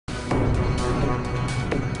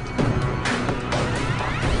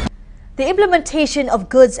The implementation of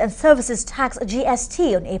Goods and Services Tax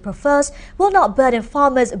 (GST) on April 1st will not burden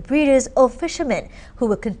farmers, breeders or fishermen, who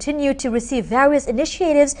will continue to receive various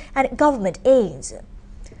initiatives and government aids.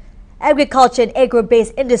 Agriculture and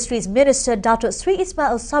Agro-Based Industries Minister Datuk Sri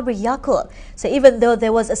Ismail Sabri Yaakob said even though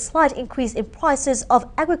there was a slight increase in prices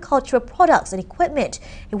of agricultural products and equipment,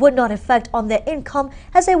 it would not affect on their income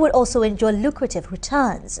as they would also enjoy lucrative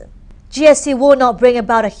returns. GST will not bring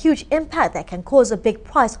about a huge impact that can cause a big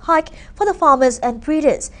price hike for the farmers and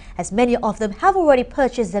breeders, as many of them have already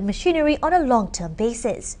purchased their machinery on a long-term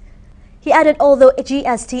basis. He added although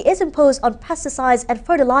GST is imposed on pesticides and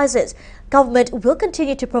fertilizers, government will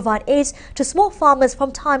continue to provide aids to small farmers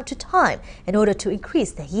from time to time in order to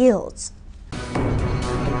increase their yields.